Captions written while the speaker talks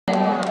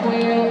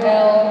Manuel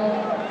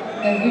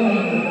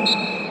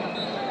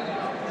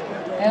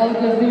El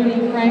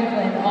Gazuni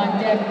Franklin on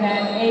deck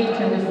mat 8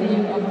 to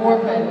receive a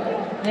forfeit.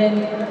 Then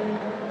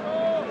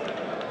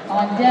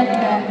on deck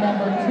mat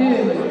number 2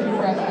 to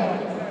wrestle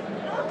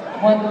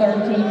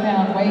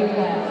 113-pound weight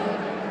class.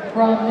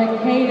 From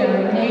Decatur,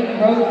 Nate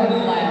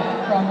Rosenblatt.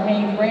 From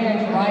Paint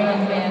Branch,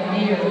 Ryan Van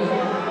Meers.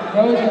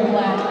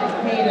 Rosenblatt,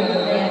 Decatur,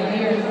 Van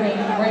Meers,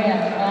 Paint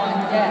Branch on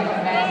deck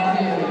mat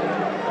 2.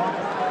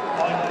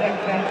 On deck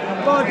mat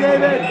number 3, Come on,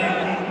 David.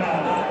 18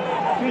 pounds.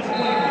 Chris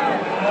Winter,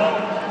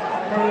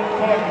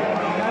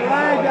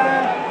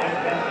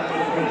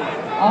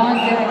 on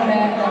deck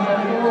mat number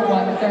 4,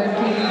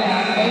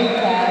 113-pound weight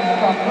class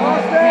from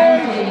North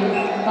County,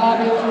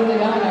 Bobby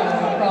Giuliano.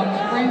 From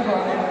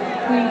Springbrook,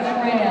 Queen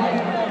Tran.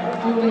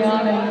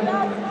 Giuliano,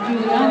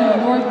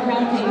 North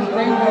County,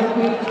 Springbrook,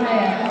 Queen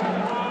Tran.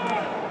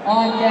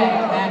 On deck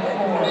mat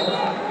 4.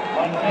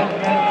 On deck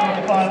mat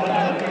number 5,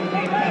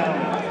 113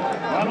 pounds.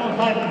 Ronald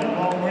Hyman,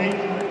 long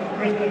reach.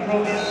 Chris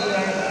Petroleum,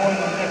 Sarah Boyd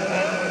on deck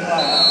mat number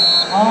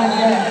 5. On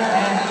deck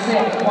mat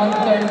 6,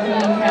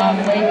 113-pound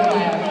weight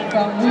class.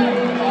 From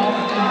Wooten,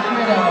 Austin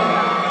Trito.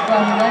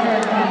 From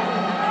Leonardtown,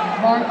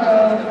 Marco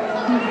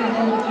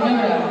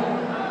Cucinoda.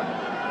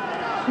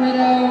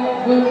 Trito,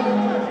 Wooten,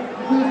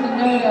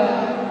 Cucinoda,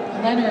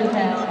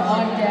 Leonardtown.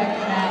 On deck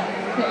mat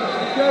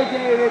 6. Go,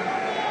 David.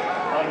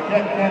 On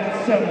deck mat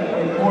 7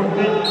 for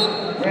forfeit.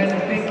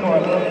 Brandon Pinkar,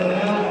 Logan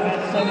Mills,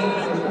 mat 7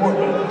 for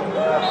forfeit.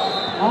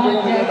 On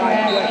deck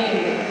mat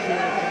 8.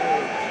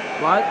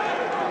 What?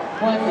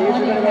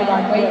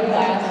 120-pound weight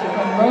class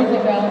from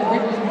Roosevelt,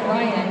 Richard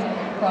Bryant.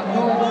 From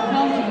North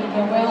County,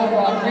 Noel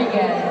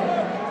Rodriguez.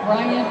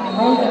 Bryant,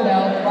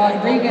 Roosevelt,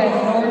 Rodriguez,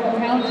 North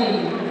County.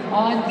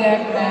 On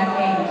deck mat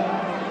 8.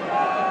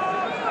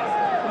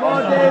 Come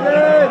on,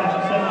 David.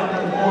 Mat 7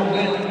 for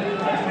forfeit.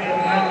 That's the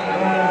match for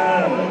Royal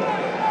Mills.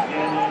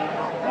 Again,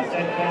 on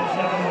deck mat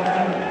 7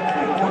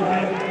 for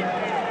forfeit.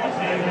 That's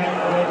the match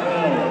for Royal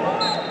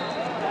Mills.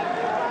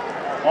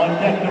 On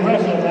deck to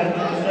wrestle, mat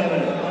number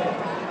 7.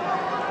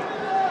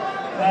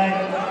 Frank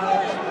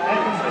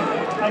Atkinson,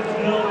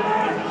 Pikesville,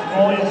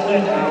 Smalley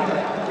Century.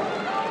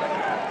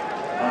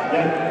 On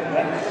deck,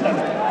 mat 7.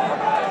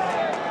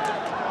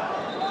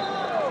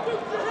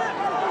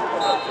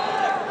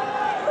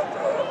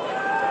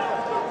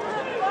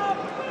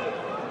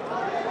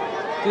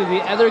 Dude,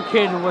 the other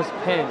kid was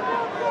pinned.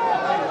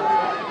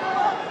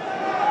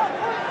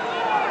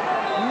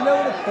 Do you know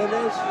what a pin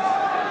is?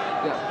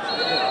 Yeah.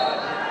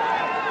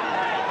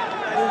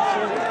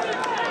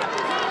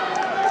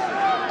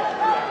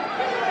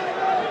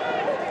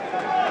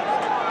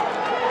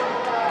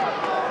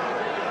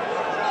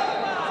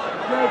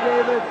 Go,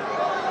 David.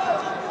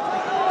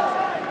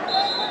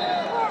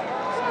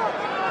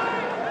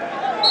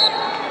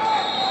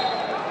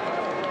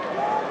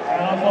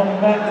 And up on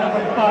mat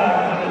number 5,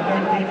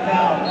 113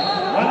 pounds.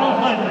 Ronald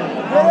Hyman,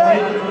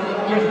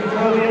 Chris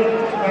Petroleum,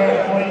 Square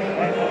Point,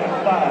 mat number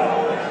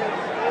 5.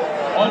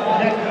 On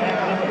deck, mat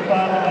number 5,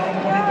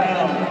 120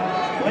 pounds.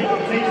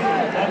 Leighton Mason,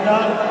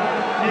 Dundon,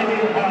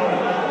 Damian Howard,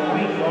 a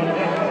week on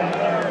deck, mat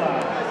number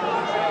 5.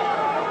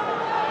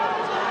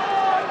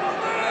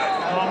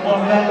 Up on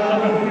mat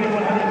number 3,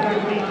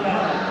 113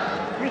 pounds.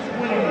 Chris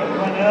Winter,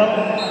 Ronell,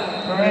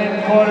 Moran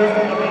Carter,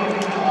 and the Baby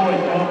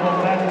Boys, up on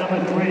mat number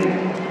 3.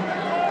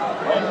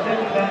 On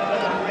deck, mat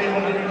number 3,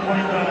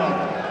 120 pounds.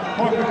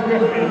 Corporate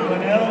Griffin,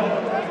 Ronell,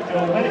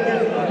 Joe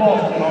Medicus, and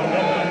Boston on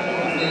deck, mat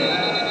number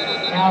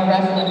 3. Now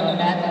wrestling on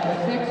mat number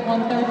 6,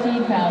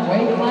 113-pound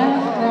weight class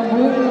from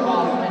Wooten,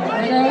 Austin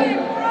Trito.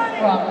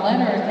 From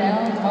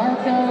Leonardtown,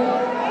 Marco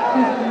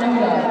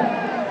Cucinoda.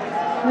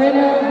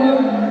 Trito,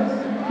 Wooten,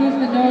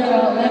 Cucinoda,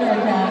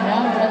 Leonardtown.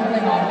 Now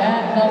wrestling on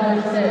mat number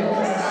 6.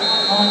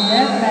 On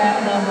deck mat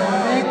number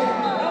 6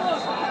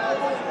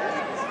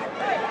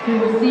 to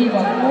receive a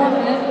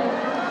forfeit,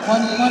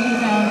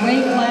 120-pound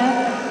weight class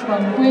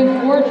from Queen's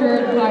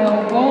Orchard,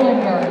 Kyle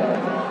Bollinger.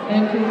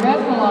 And to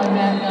wrestle on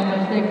mat number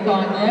 6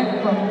 on deck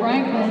from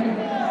Franklin,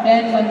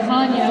 Ben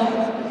Montagna.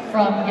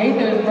 From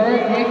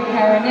Gaithersburg, Nick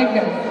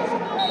Karanickas.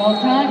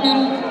 Montagna,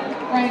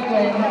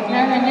 Franklin,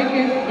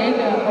 Karanickas,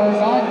 Gaithersburg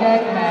on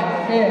deck mat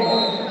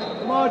 6.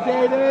 Come on,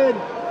 David.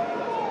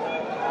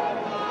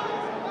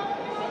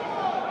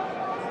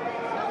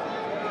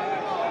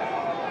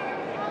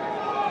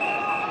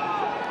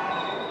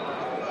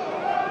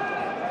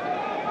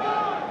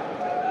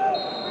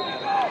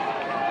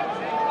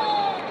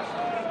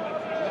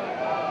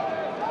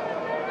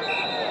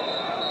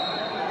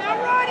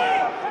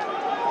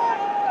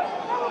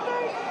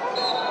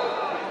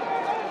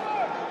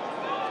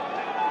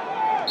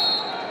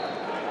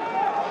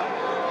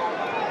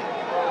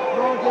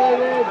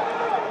 David.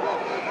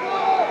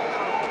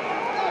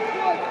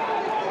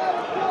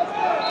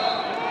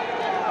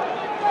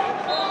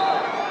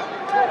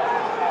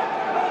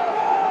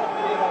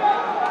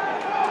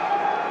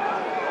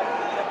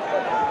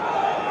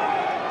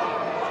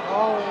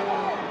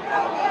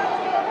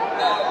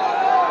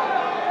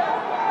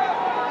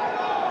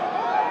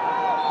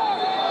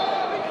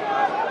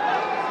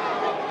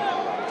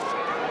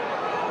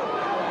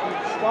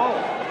 Stall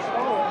it.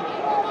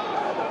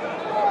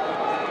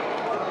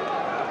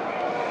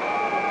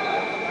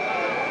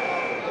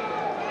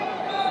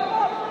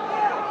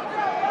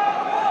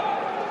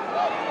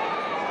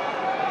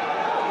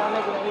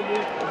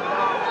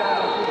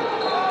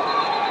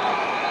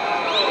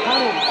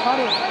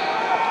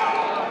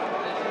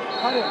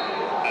 Cut him.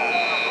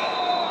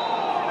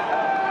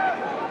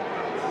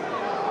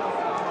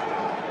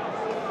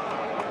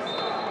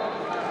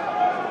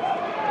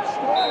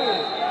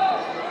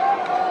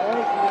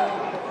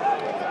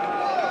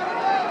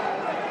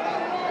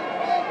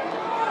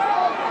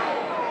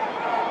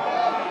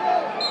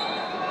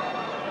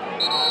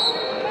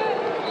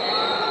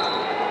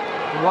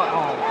 What?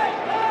 Oh.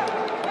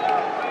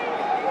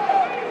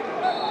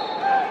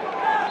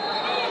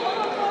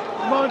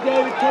 Come on,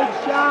 David, take a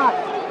shot.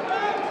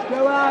 Go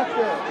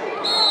after it.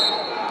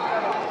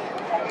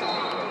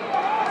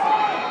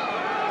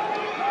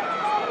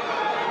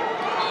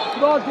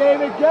 Come on,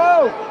 David,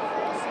 go.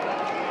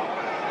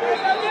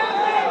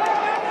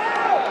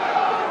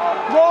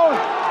 Come on.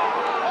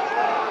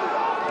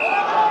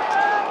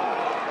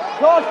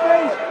 Cross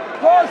face.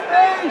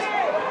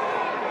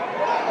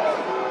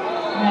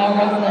 Now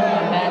wrestling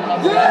on mat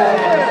number 4,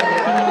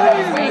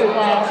 weight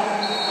class.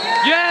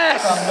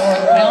 Yes! From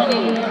North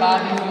County,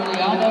 Bobby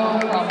Giuliano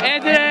from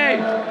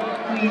Anthony!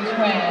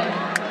 Queensland.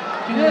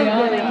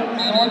 Giuliani,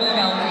 North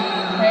County,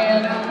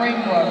 Trans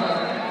Springbrook.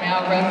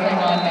 Now wrestling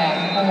on mat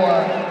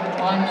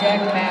 4. On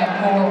deck mat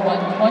 4,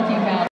 120 pounds.